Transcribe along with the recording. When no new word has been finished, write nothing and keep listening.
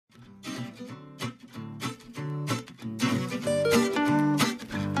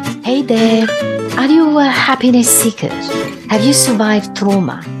Hey there! Are you a happiness seeker? Have you survived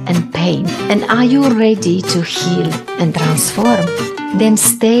trauma and pain? And are you ready to heal and transform? Then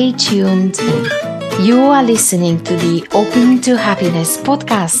stay tuned in. You are listening to the Open to Happiness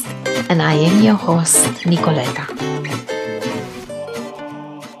podcast, and I am your host, Nicoletta.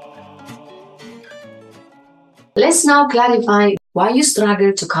 Let's now clarify why you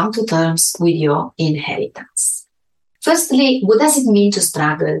struggle to come to terms with your inheritance. Firstly, what does it mean to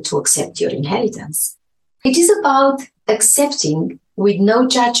struggle to accept your inheritance? It is about accepting with no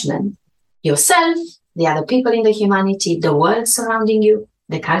judgment yourself, the other people in the humanity, the world surrounding you,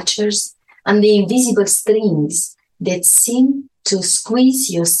 the cultures, and the invisible strings that seem to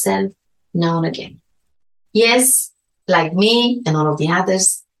squeeze yourself now and again. Yes, like me and all of the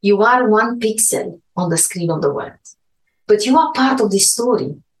others, you are one pixel on the screen of the world. But you are part of this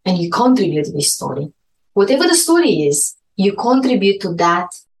story and you contribute to this story. Whatever the story is, you contribute to that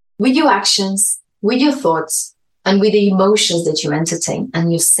with your actions, with your thoughts, and with the emotions that you entertain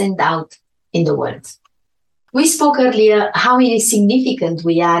and you send out in the world. We spoke earlier how insignificant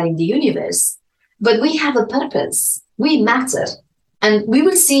we are in the universe, but we have a purpose. We matter. And we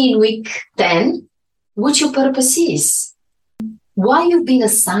will see in week 10 what your purpose is, why you've been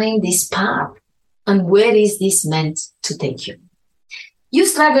assigned this path, and where is this meant to take you. You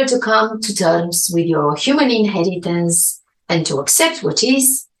struggle to come to terms with your human inheritance and to accept what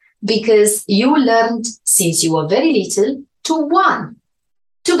is because you learned since you were very little to 1,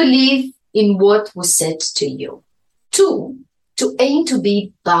 to believe in what was said to you. 2, to aim to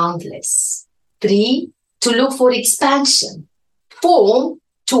be boundless. 3, to look for expansion. 4,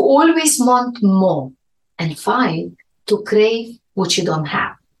 to always want more. And 5, to crave what you don't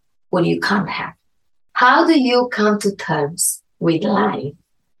have, what you can't have. How do you come to terms with life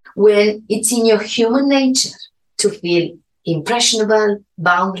when it's in your human nature to feel impressionable,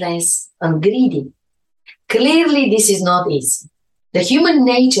 boundless, and greedy? Clearly, this is not easy. The human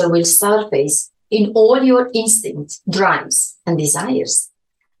nature will surface in all your instincts, drives, and desires.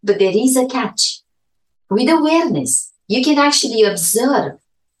 But there is a catch. With awareness, you can actually observe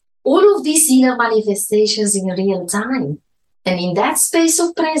all of these inner manifestations in real time. And in that space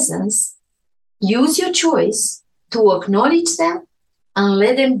of presence, use your choice to acknowledge them and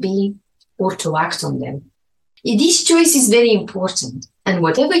let them be or to act on them. This choice is very important. And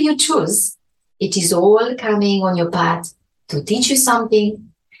whatever you choose, it is all coming on your path to teach you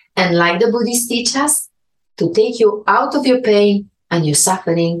something. And like the Buddhists teach us, to take you out of your pain and your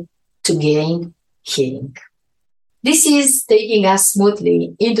suffering to gain healing. This is taking us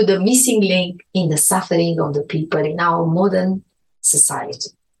smoothly into the missing link in the suffering of the people in our modern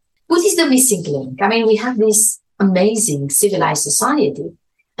society. What is the missing link? I mean, we have this amazing civilized society,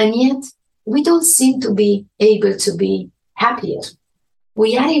 and yet we don't seem to be able to be happier.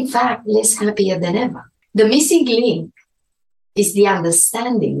 We are, in fact, less happier than ever. The missing link is the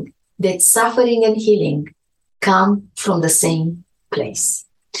understanding that suffering and healing come from the same place.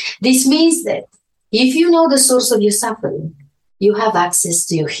 This means that if you know the source of your suffering, you have access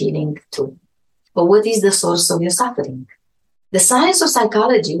to your healing too. But what is the source of your suffering? The science of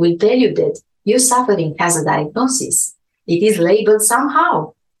psychology will tell you that your suffering has a diagnosis. It is labeled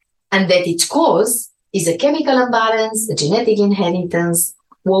somehow, and that its cause is a chemical imbalance, a genetic inheritance,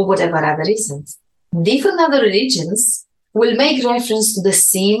 or whatever other reasons. Different other religions will make reference to the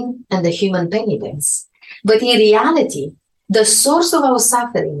sin and the human penitence. But in reality, the source of our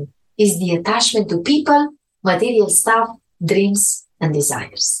suffering is the attachment to people, material stuff, dreams, and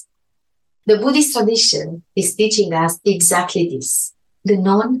desires. The Buddhist tradition is teaching us exactly this, the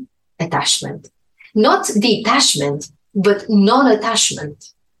non-attachment. Not detachment, but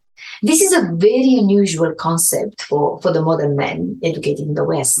non-attachment. This is a very unusual concept for the modern man educated in the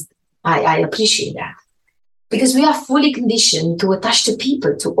West. I appreciate that. Because we are fully conditioned to attach to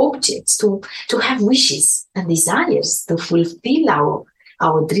people, to objects, to have wishes and desires, to fulfill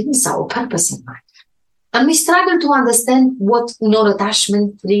our dreams, our purpose in life. And we struggle to understand what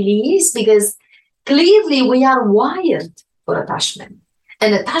non-attachment really is because clearly we are wired for attachment.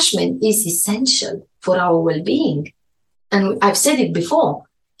 And attachment is essential for our well-being. And I've said it before,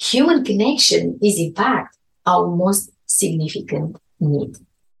 human connection is in fact our most significant need.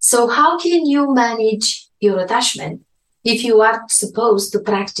 So how can you manage your attachment if you are supposed to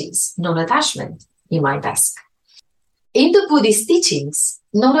practice non-attachment, you might ask? In the Buddhist teachings,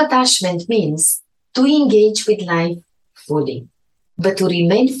 non-attachment means to engage with life fully, but to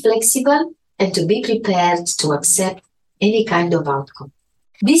remain flexible and to be prepared to accept any kind of outcome.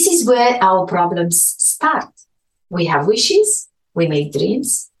 This is where our problems start. We have wishes, we make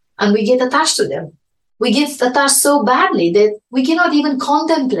dreams, and we get attached to them. We get attached so badly that we cannot even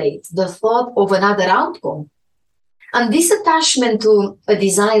contemplate the thought of another outcome. And this attachment to a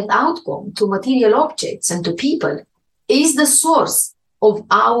desired outcome, to material objects and to people, is the source of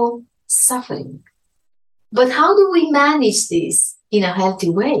our suffering. But how do we manage this in a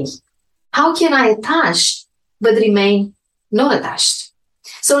healthy way? How can I attach but remain non-attached?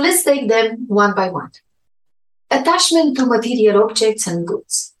 So let's take them one by one. Attachment to material objects and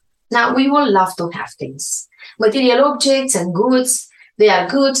goods. Now, we all love to have things. Material objects and goods, they are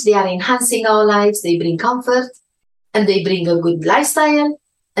good, they are enhancing our lives, they bring comfort, and they bring a good lifestyle,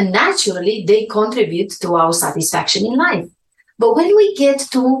 and naturally, they contribute to our satisfaction in life. But when we get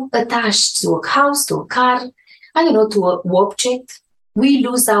too attached to a house, to a car, to an object, we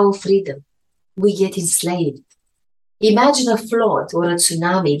lose our freedom. We get enslaved. Imagine a flood or a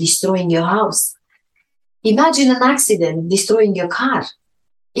tsunami destroying your house. Imagine an accident destroying your car.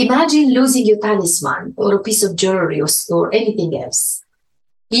 Imagine losing your talisman or a piece of jewelry or anything else.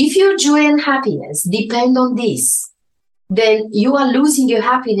 If your joy and happiness depend on this, then you are losing your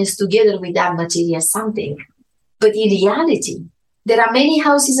happiness together with that material something. But in reality, there are many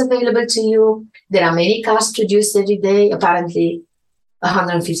houses available to you. There are many cars produced every day, apparently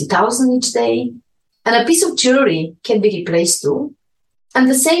 150,000 each day. And a piece of jewelry can be replaced too. And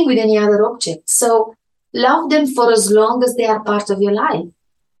the same with any other object. So love them for as long as they are part of your life.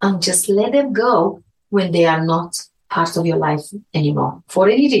 And just let them go when they are not part of your life anymore, for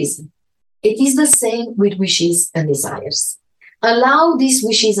any reason. It is the same with wishes and desires. Allow these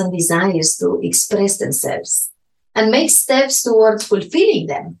wishes and desires to express themselves and make steps towards fulfilling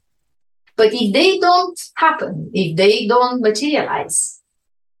them. But if they don't happen, if they don't materialize,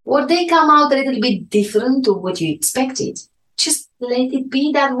 or they come out a little bit different to what you expected, just let it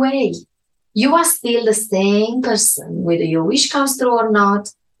be that way. You are still the same person, whether your wish comes true or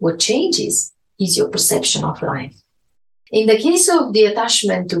not. What changes is your perception of life. In the case of the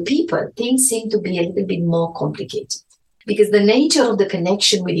attachment to people, things seem to be a little bit more complicated because the nature of the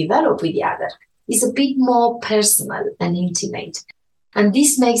connection we develop with the other is a bit more personal and intimate. And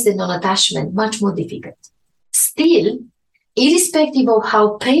this makes the non-attachment much more difficult. Still, irrespective of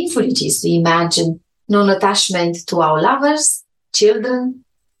how painful it is to imagine non-attachment to our lovers, children,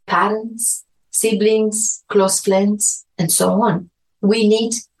 parents, siblings, close friends, and so on, we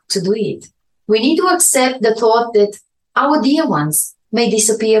need to do it. We need to accept the thought that our dear ones may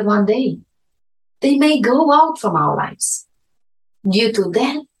disappear one day. They may go out from our lives due to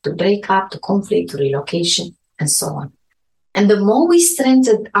death, to breakup, to conflict, to relocation, and so on. And the more we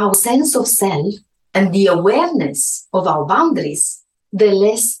strengthen our sense of self and the awareness of our boundaries, the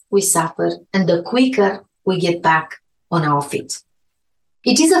less we suffer and the quicker we get back on our feet.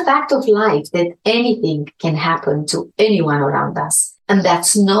 It is a fact of life that anything can happen to anyone around us, and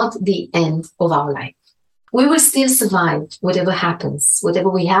that's not the end of our life. We will still survive whatever happens, whatever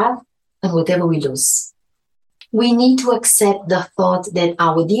we have and whatever we lose. We need to accept the thought that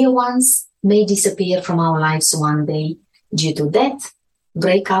our dear ones may disappear from our lives one day due to death,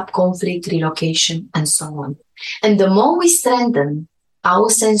 breakup, conflict, relocation, and so on. And the more we strengthen our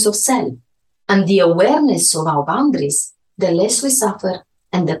sense of self and the awareness of our boundaries, the less we suffer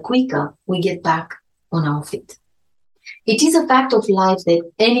and the quicker we get back on our feet. It is a fact of life that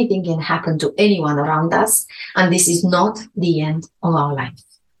anything can happen to anyone around us, and this is not the end of our life.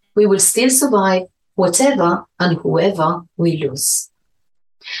 We will still survive whatever and whoever we lose.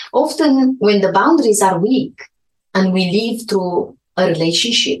 Often, when the boundaries are weak and we live through a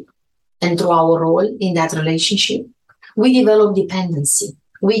relationship and through our role in that relationship, we develop dependency.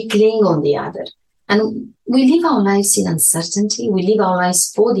 We cling on the other. And we live our lives in uncertainty. We live our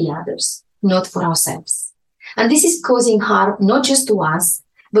lives for the others, not for ourselves. And this is causing harm not just to us,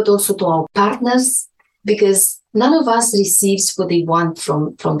 but also to our partners, because none of us receives what they want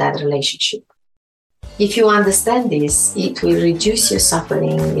from that relationship. If you understand this, it will reduce your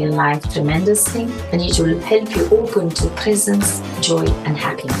suffering in life tremendously, and it will help you open to presence, joy, and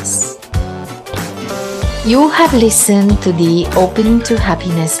happiness. You have listened to the Opening to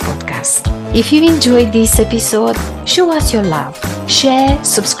Happiness podcast. If you enjoyed this episode, show us your love, share,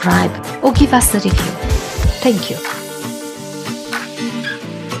 subscribe, or give us a review. Thank you.